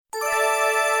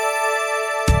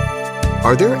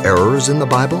Are there errors in the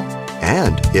Bible?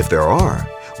 And if there are,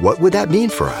 what would that mean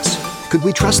for us? Could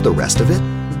we trust the rest of it?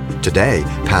 Today,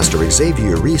 Pastor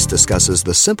Xavier Reese discusses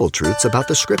the simple truths about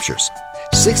the Scriptures.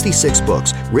 66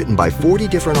 books written by 40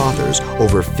 different authors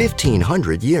over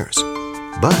 1,500 years.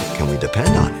 But can we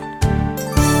depend on it?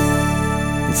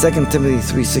 In 2 Timothy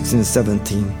 3:16 and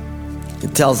 17,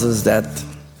 it tells us that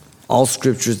all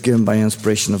Scripture is given by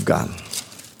inspiration of God,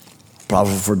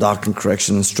 profitable for doctrine,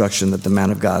 correction, instruction, that the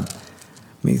man of God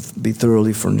may be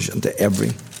thoroughly furnished unto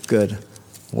every good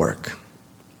work.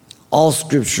 All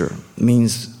Scripture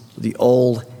means the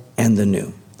old and the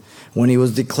new. When he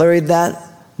was declared that,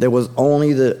 there was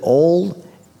only the old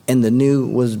and the new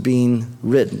was being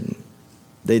written.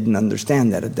 They didn't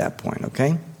understand that at that point,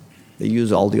 okay? They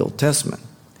used all the Old Testament.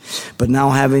 But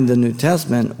now having the New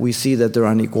Testament, we see that they're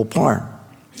on equal par.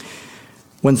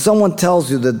 When someone tells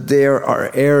you that there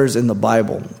are errors in the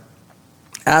Bible,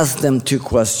 ask them two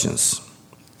questions.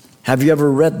 Have you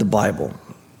ever read the Bible?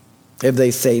 If they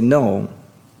say no,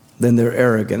 then they're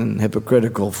arrogant and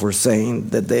hypocritical for saying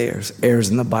that there's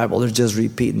errors in the Bible. They're just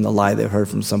repeating the lie they've heard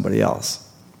from somebody else.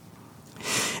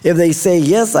 If they say,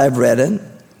 yes, I've read it,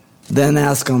 then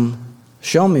ask them,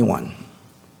 show me one.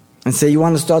 And say, you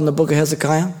want to start in the book of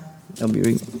Hezekiah? They'll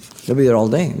be there all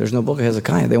day. There's no book of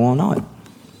Hezekiah. They won't know it.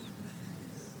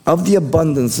 Of the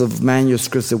abundance of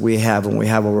manuscripts that we have, and we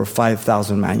have over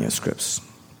 5,000 manuscripts,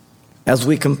 as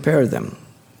we compare them,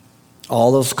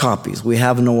 all those copies, we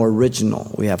have no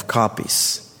original, we have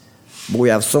copies. But we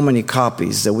have so many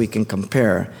copies that we can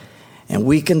compare, and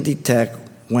we can detect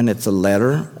when it's a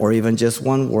letter or even just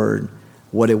one word,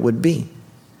 what it would be.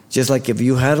 Just like if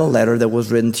you had a letter that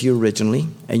was written to you originally,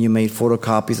 and you made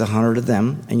photocopies, 100 of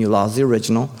them, and you lost the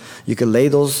original, you could lay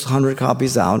those 100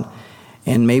 copies out,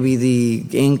 and maybe the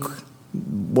ink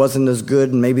wasn't as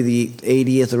good, and maybe the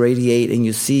 80th or 88, and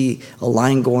you see a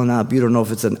line going up. You don't know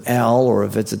if it's an L or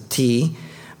if it's a T,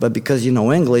 but because you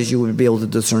know English, you would be able to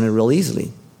discern it real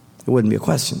easily. It wouldn't be a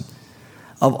question.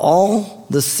 Of all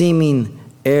the seeming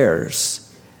errors,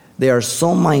 they are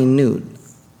so minute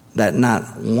that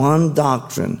not one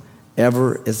doctrine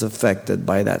ever is affected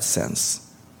by that sense.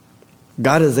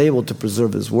 God is able to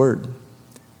preserve His Word.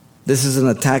 This is an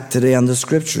attack today on the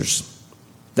Scriptures,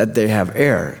 that they have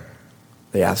error.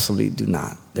 They absolutely do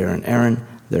not. They're inerrant,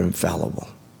 they're infallible.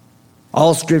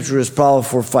 All Scripture is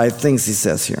powerful for 5 things, he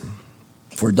says here.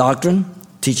 For doctrine,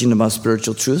 teaching about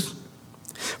spiritual truth.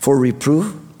 For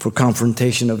reproof, for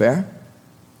confrontation of error.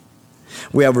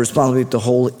 We have a responsibility to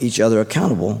hold each other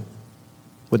accountable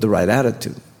with the right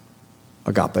attitude,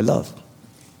 agape love.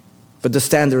 But the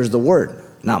standard is the Word,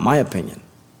 not my opinion,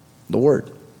 the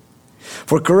Word.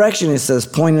 For correction, it says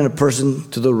pointing a person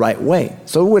to the right way.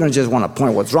 So we don't just want to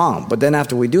point what's wrong, but then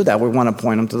after we do that, we want to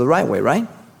point them to the right way, right?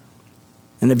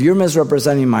 And if you're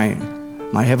misrepresenting my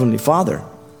Heavenly Father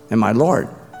and my Lord,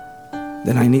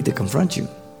 then I need to confront you.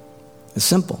 It's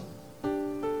simple.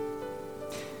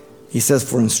 He says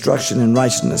for instruction in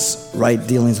righteousness, right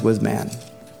dealings with man,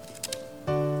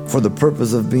 for the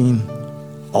purpose of being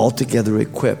altogether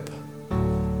equipped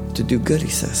to do good, he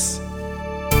says.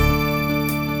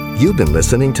 You've been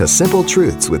listening to Simple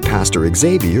Truths with Pastor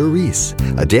Xavier Reese,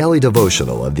 a daily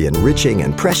devotional of the enriching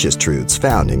and precious truths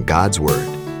found in God's Word.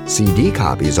 CD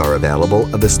copies are available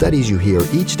of the studies you hear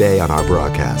each day on our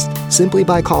broadcast simply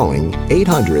by calling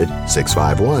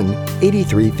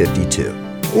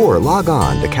 800-651-8352 or log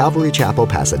on to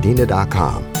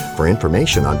CalvaryChapelPasadena.com for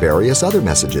information on various other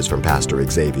messages from Pastor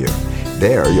Xavier.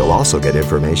 There, you'll also get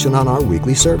information on our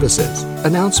weekly services,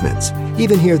 announcements,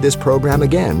 even hear this program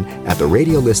again at the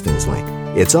radio listings link.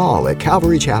 It's all at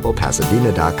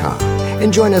CalvaryChapelPasadena.com.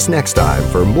 And join us next time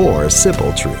for more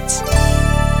Simple Truths.